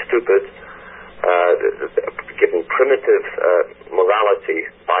 were pretty stupid, given primitive morality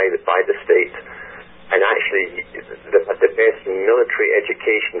by the state, and actually the best military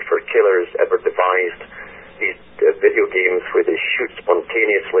education for killers ever devised. These video games where they shoot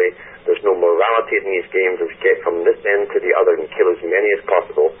spontaneously, there's no morality in these games, it's get from this end to the other and kill as many as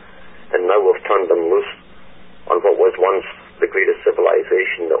possible, and now we've turned them loose on what was once the greatest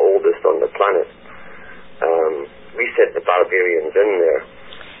civilization, the oldest on the planet. We set the barbarians in there.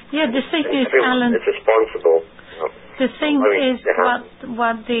 Yeah, the thing is, Alan, it's responsible. The thing is,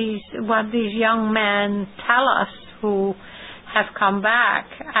 what these young men tell us who have come back,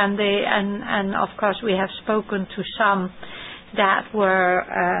 and of course we have spoken to some that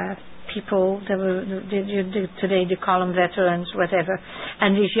were people that were today they call them veterans, whatever,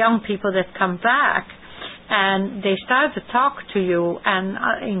 and these young people that come back. And they start to talk to you, and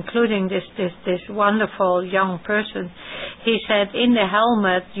including this wonderful young person. He said in the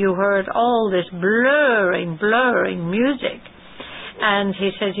helmet you heard all this blurring music. And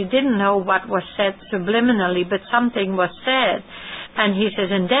he says he didn't know what was said subliminally, but something was said. And he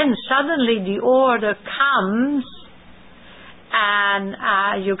says, and then suddenly the order comes, and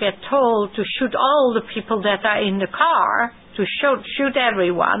you get told to shoot all the people that are in the car, to shoot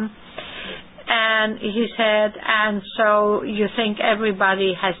everyone. And he said, and so you think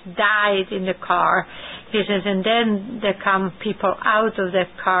everybody has died in the car. He says, and then there come people out of that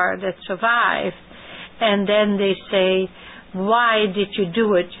car that survived. And then they say, why did you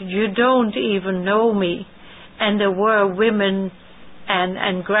do it? You don't even know me. And there were women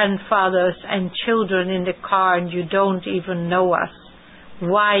and grandfathers and children in the car, and you don't even know us.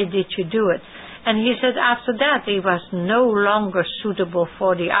 Why did you do it? And he said after that he was no longer suitable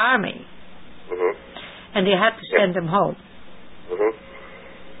for the army. Mm-hmm. And they had to send him home. Mm-hmm.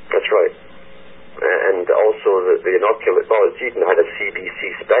 That's right. And also the inoculate, well, it's even had a CBC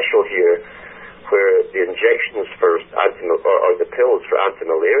special here where the injections for or the pills for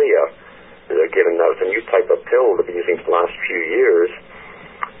anti-malaria that are given now, it's a new type of pill they've been using for the last few years.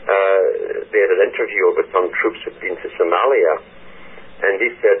 They had an interview with some troops who'd been to Somalia, and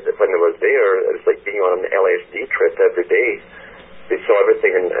they said that when they were there, it was like being on an LSD trip every day. They saw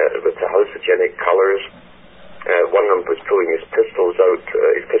everything with the hallucinogenic colours. One of them was pulling his pistol out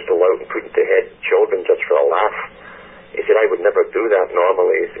and putting it to head children just for a laugh. He said, I would never do that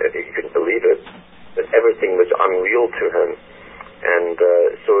normally. He couldn't believe it. But everything was unreal to him. And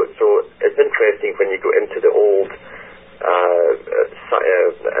so it's interesting when you go into the old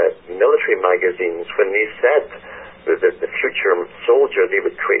military magazines, when they said that the future soldier they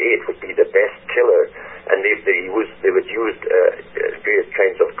would create would be the best killer, and they would use various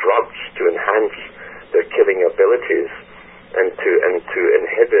kinds of drugs to enhance their killing abilities and to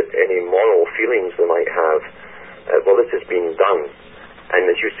inhibit any moral feelings they might have. Well, this has been done, and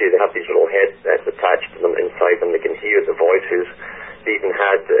as you say, they have these little headsets attached to them inside them. They can hear the voices. They even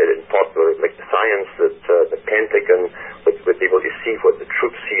had in popular like science that the Pentagon would be able to see what the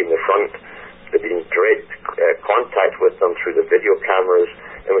troops see in the front. They'd be in direct contact with them through the video cameras.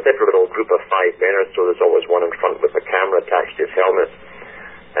 And with every little group of 5 men or so, there's always one in front with a camera attached to his helmet.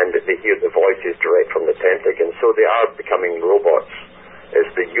 And they hear the voices direct from the Pentagon. So they are becoming robots.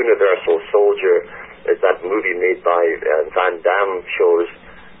 It's the universal soldier, as that movie made by Van Damme shows.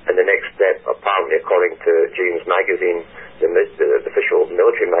 And the next step, apparently, according to James Magazine, the official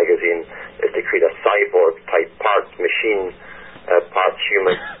military magazine, is to create a cyborg-type part machine, part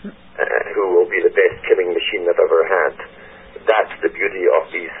human, who will be the best killing machine they've ever had. That's the beauty of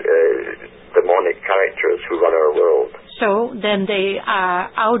these demonic characters who run our world. So then they are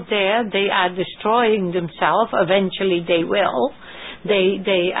out there, they are destroying themselves, eventually they will.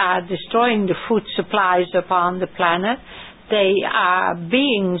 They are destroying the food supplies upon the planet. They are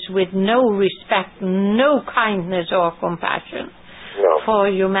beings with no respect, no kindness or compassion for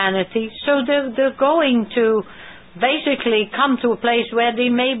humanity. So they're going to basically come to a place where they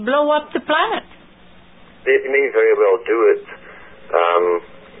may blow up the planet. They may very well do it.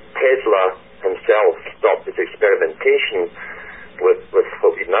 Tesla himself stopped his experimentation with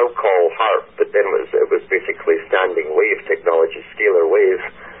what we now call HAARP, but then it was basically standing wave technology, scalar wave.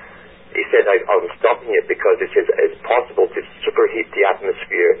 He said, I'm stopping it because it says it's possible to superheat the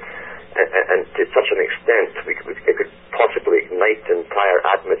atmosphere and to such an extent it could possibly ignite the entire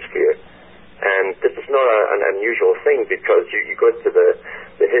atmosphere. And this is not an unusual thing, because you go to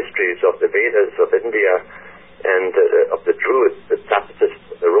the histories of the Vedas of India and of the Druids,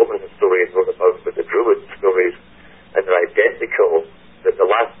 the Roman historian wrote about with the Druid stories, and they're identical. That the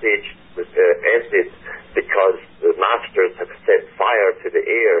last stage was ended because the masters have set fire to the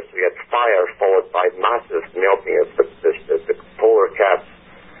air. So we had fire followed by massive melting of the polar caps,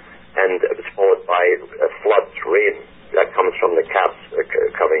 and it was followed by floods, rain that comes from the caps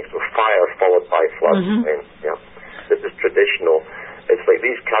coming. So fire followed by floods, rain. Yeah, this is traditional. It's like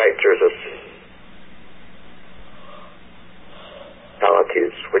these characters are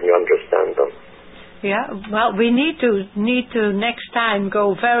realities when you understand them. Yeah, well, we need to next time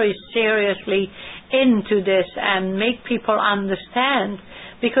go very seriously into this and make people understand,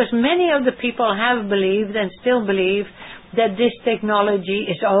 because many of the people have believed and still believe that this technology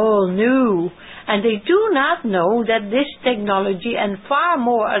is all new, and they do not know that this technology and far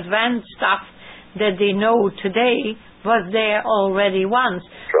more advanced stuff that they know today was there already once.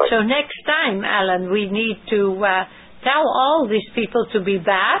 Right. So next time, Alan, we need to tell all these people to be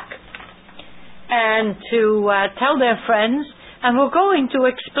back and to tell their friends, and we're going to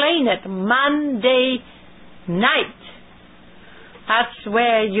explain it Monday night. That's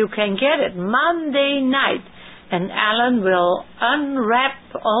where you can get it, Monday night. And Alan will unwrap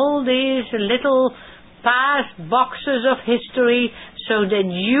all these little past boxes of history so that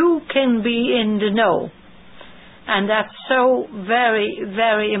you can be in the know. And that's so very,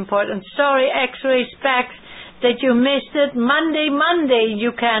 very important. Sorry, X-Ray Specs, that you missed it. Monday,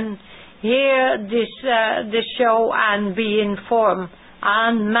 you can hear this show and be informed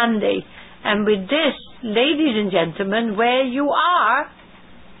on Monday. And with this, ladies and gentlemen, where you are,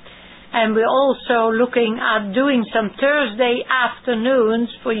 and we're also looking at doing some Thursday afternoons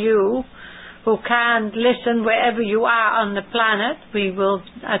for you who can't listen wherever you are on the planet. We will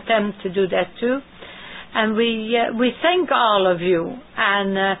attempt to do that too. And we thank all of you.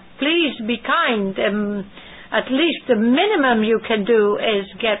 And please be kind. At least the minimum you can do is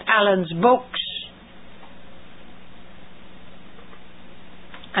get Alan's books.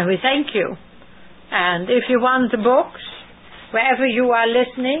 And we thank you. And if you want the books, wherever you are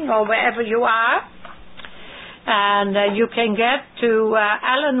listening or wherever you are, and you can get to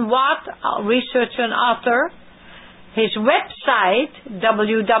Alan Watt, researcher and author, his website,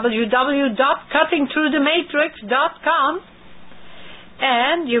 www.cuttingthroughthematrix.com,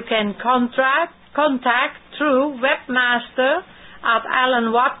 and you can contact through webmaster at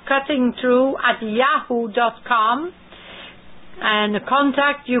Alan Watt cuttingthrough@yahoo.com, and the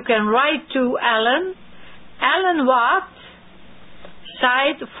contact you can write to Alan Watt,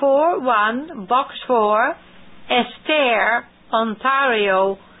 Site 41, Box 4, Esther,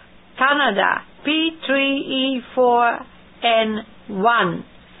 Ontario, Canada, P3E4N1.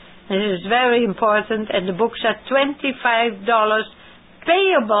 This is very important, and the books are $25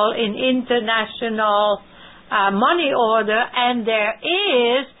 payable in international money order, and there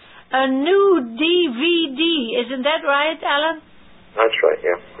is a new DVD. Isn't that right, Alan? That's right,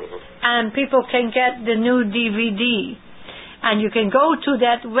 yeah. Mm-hmm. And people can get the new DVD. And you can go to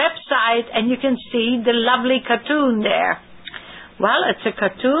that website and you can see the lovely cartoon there. Well, it's a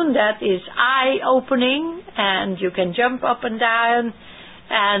cartoon that is eye-opening, and you can jump up and down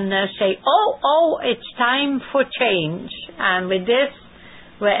and say, oh, it's time for change. And with this,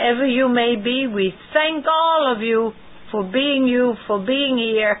 wherever you may be, we thank all of you, for being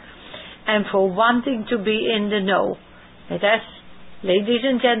here, and for wanting to be in the know. With us, ladies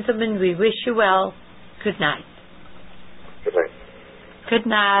and gentlemen, we wish you well. Good night. Good night. Good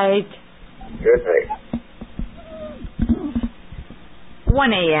night. Good night.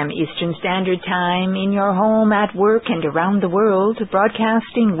 1 a.m. Eastern Standard Time, in your home, at work, and around the world,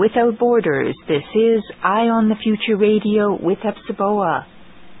 broadcasting without borders. This is Eye on the Future Radio with Hepzibah.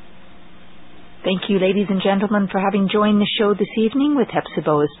 Thank you, ladies and gentlemen, for having joined the show this evening with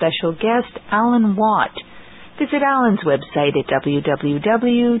Hepzibah's special guest, Alan Watt. Visit Alan's website at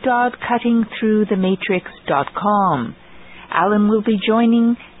www.cuttingthroughthematrix.com. Alan will be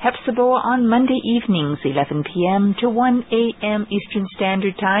joining Hepzibah on Monday evenings, 11 p.m. to 1 a.m. Eastern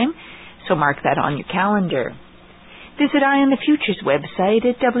Standard Time, so mark that on your calendar. Visit Eye on the Future's website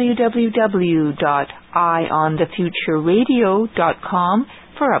at www.eyeonthefutureradio.com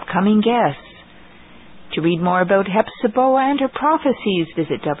for upcoming guests. To read more about Hepzibah and her prophecies,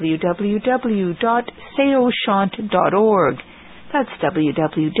 visit www.seauchant.org. That's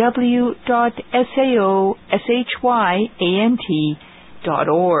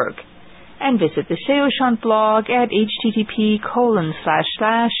www.saoshyanT.org. And visit the Seoshant blog at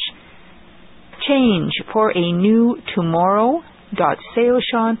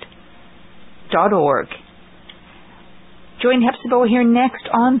http://changeforanewtomorrow.seoshant.org. Join Hepzibah here next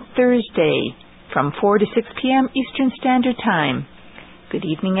on Thursday from 4 to 6 p.m. Eastern Standard Time. Good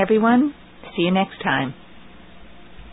evening, everyone. See you next time.